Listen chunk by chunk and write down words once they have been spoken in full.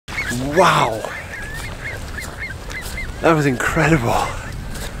Wow! That was incredible.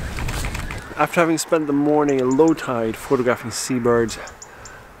 After having spent the morning at low tide photographing seabirds,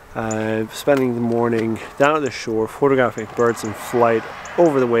 spending the morning down at the shore photographing birds in flight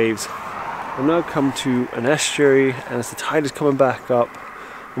over the waves, I've now come to an estuary, and as the tide is coming back up,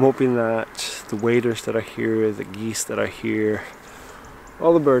 I'm hoping that the waders that are here, the geese that are here,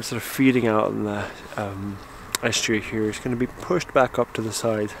 all the birds that are feeding out in the estuary here is going to be pushed back up to the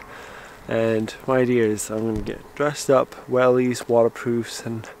side. And my idea is I'm going to get dressed up, wellies, waterproofs,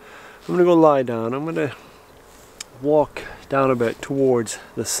 and I'm going to go lie down. I'm going to walk down a bit towards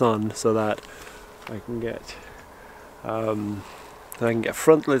the sun so that I can get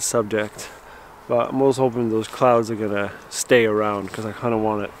frontlit subject. But I'm also hoping those clouds are going to stay around because I kind of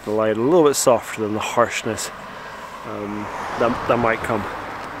want it, the light a little bit softer than the harshness that might come.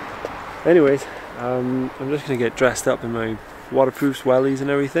 Anyways, I'm just going to get dressed up in my waterproofs, wellies and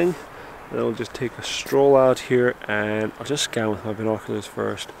everything, and I'll just take a stroll out here, and I'll just scan with my binoculars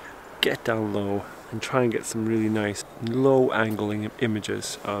first, get down low and try and get some really nice low angling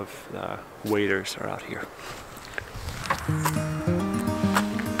images of the waders that are out here.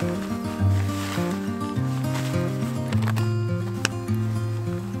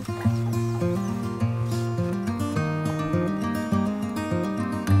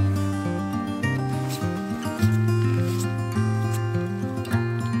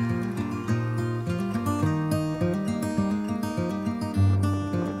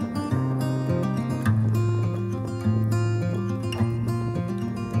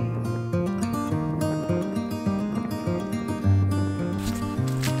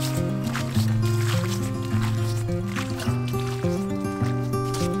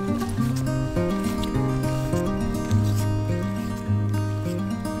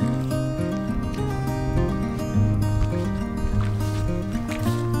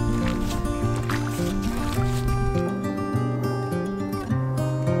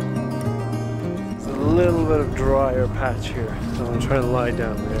 A little bit of drier patch here, so I'm going to try to lie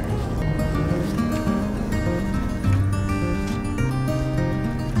down there.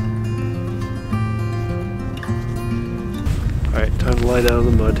 Alright, time to lie down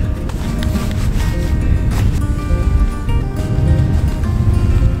in the mud.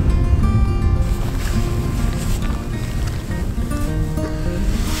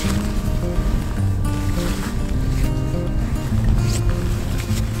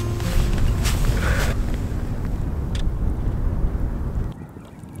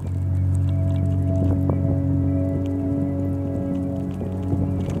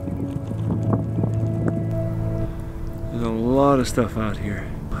 There's a lot of stuff out here.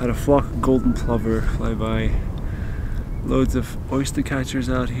 I had a flock of golden plover fly by. Loads of oyster catchers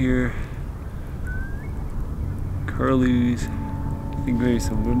out here. Curlews. I think maybe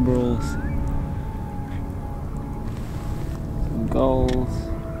some wimbrels. Some gulls.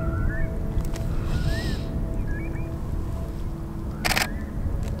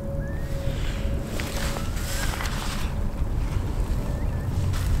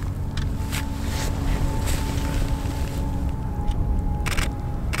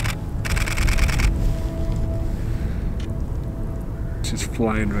 Just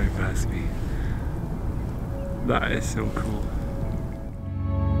flying right past me. That is so cool.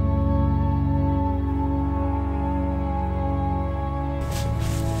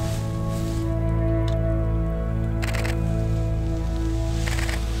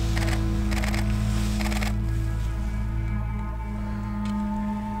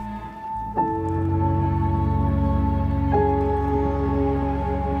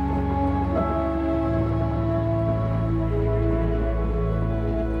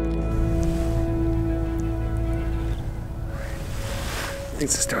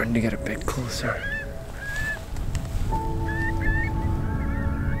 Things are starting to get a bit closer.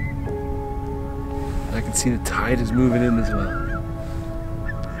 I can see the tide is moving in as well.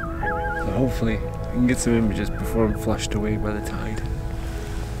 So hopefully I can get some images before I'm flushed away by the tide.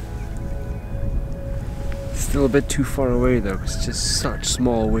 It's still a bit too far away though, because it's just such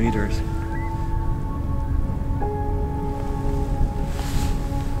small waders.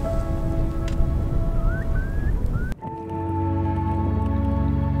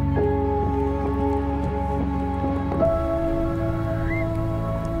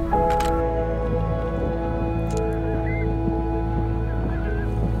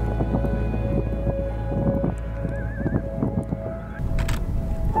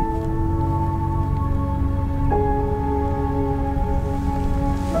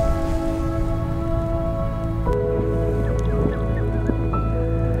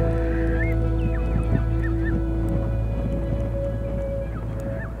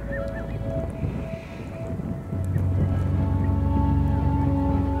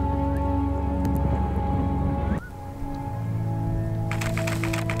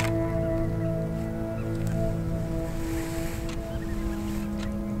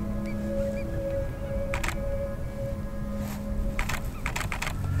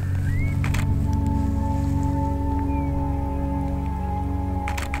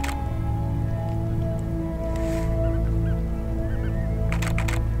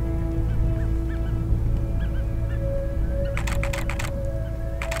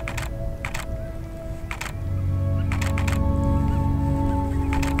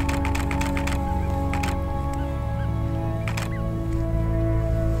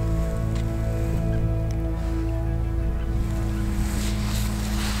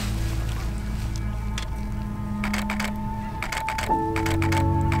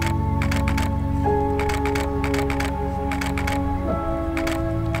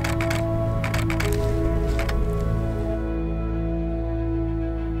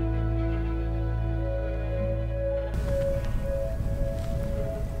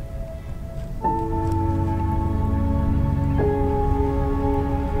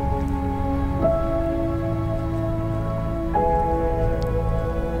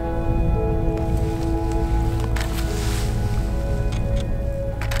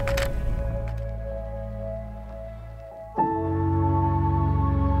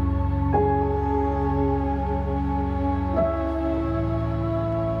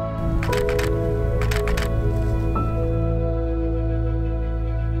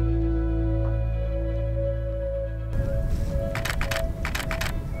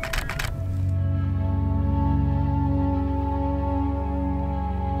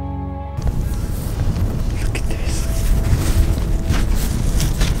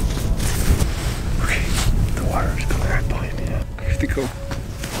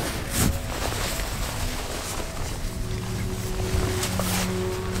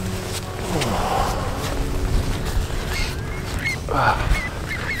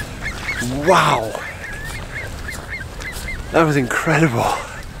 Wow, that was incredible.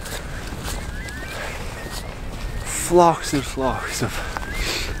 Flocks and flocks of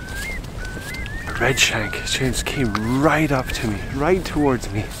redshank just came right up to me, right towards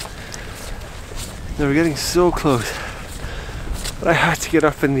me. They were getting so close, but I had to get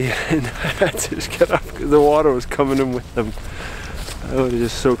up in the end. I had to just get up because the water was coming in with them. I would have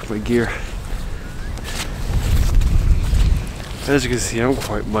just soaked my gear. As you can see, I'm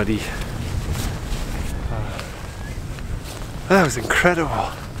quite muddy. That was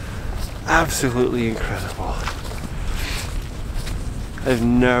incredible. Absolutely incredible. I've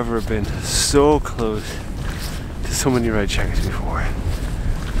never been so close to so many redshanks before.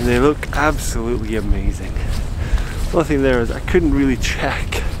 And they look absolutely amazing. One thing there is I couldn't really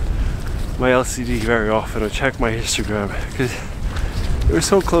check my LCD very often or check my histogram because they were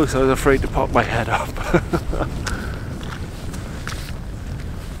so close I was afraid to pop my head up.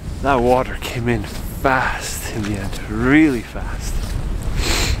 That water came in fast in the end, really fast.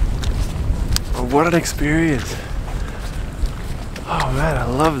 Oh, what an experience. Oh man, I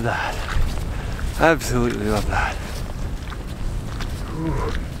love that. Absolutely love that.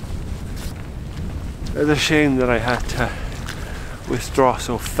 Ooh. It's a shame that I had to withdraw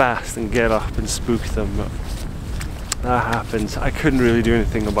so fast and get up and spook them, but that happens. I couldn't really do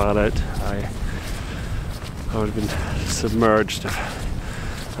anything about it. I would have been submerged if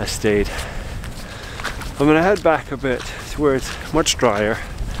I stayed. I'm gonna head back a bit to where it's much drier,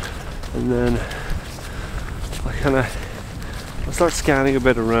 and then I'll start scanning a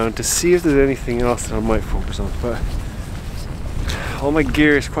bit around to see if there's anything else that I might focus on. But all my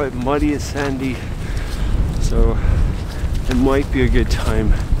gear is quite muddy and sandy, so it might be a good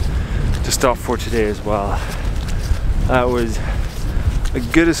time to stop for today as well. That was as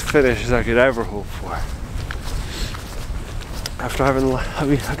good as finish as I could ever hope for. After having,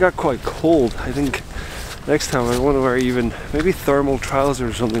 I got quite cold. I think next time I want to wear even maybe thermal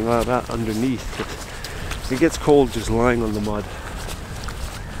trousers or something like that underneath. It gets cold just lying on the mud.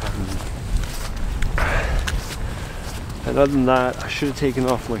 And other than that, I should have taken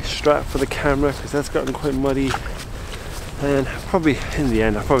off my strap for the camera because that's gotten quite muddy. And probably in the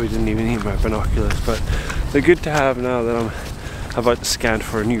end, I probably didn't even need my binoculars, but they're good to have now that I'm about to scan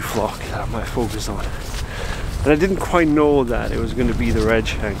for a new flock that I might focus on. And I didn't quite know that it was going to be the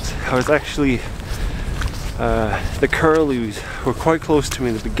redshanks. I was actually, the curlews were quite close to me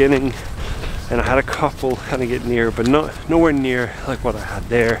in the beginning, and I had a couple kind of get near, but nowhere near like what I had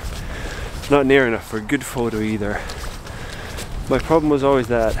there. Not near enough for a good photo either. My problem was always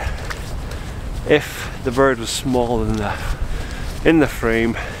that if the bird was small enough in the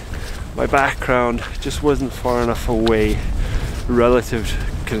frame, my background just wasn't far enough away relative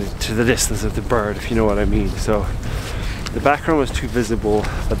to the distance of the bird, if you know what I mean. So the background was too visible,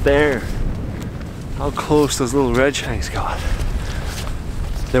 but there, how close those little redshanks got,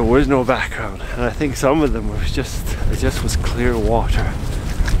 there was no background, and I think some of them was it just was clear water.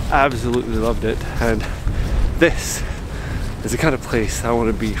 Absolutely loved it, and this is the kind of place I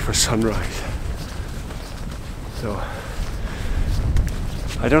want to be for sunrise. So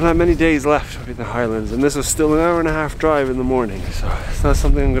I don't have many days left up in the Highlands, and this is still an hour-and-a-half drive in the morning, so it's not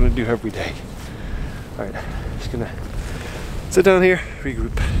something I'm going to do every day. Alright, just gonna sit down here,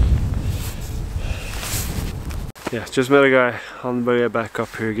 regroup. Yeah, just met a guy on the way back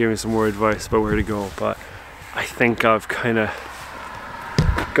up here, gave me some more advice about where to go, but I think I've kind of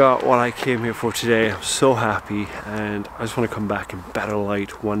got what I came here for today. I'm so happy, and I just want to come back in better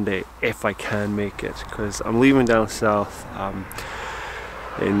light one day if I can make it, because I'm leaving down south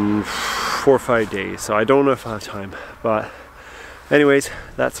in 4 or 5 days, so I don't know if I have time. But anyways,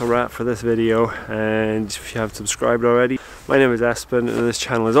 that's a wrap for this video, and if you haven't subscribed already, my name is Espen, and this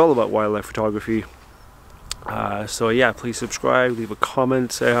channel is all about wildlife photography. So yeah, please subscribe, leave a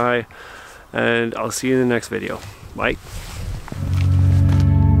comment, say hi, and I'll see you in the next video. Bye.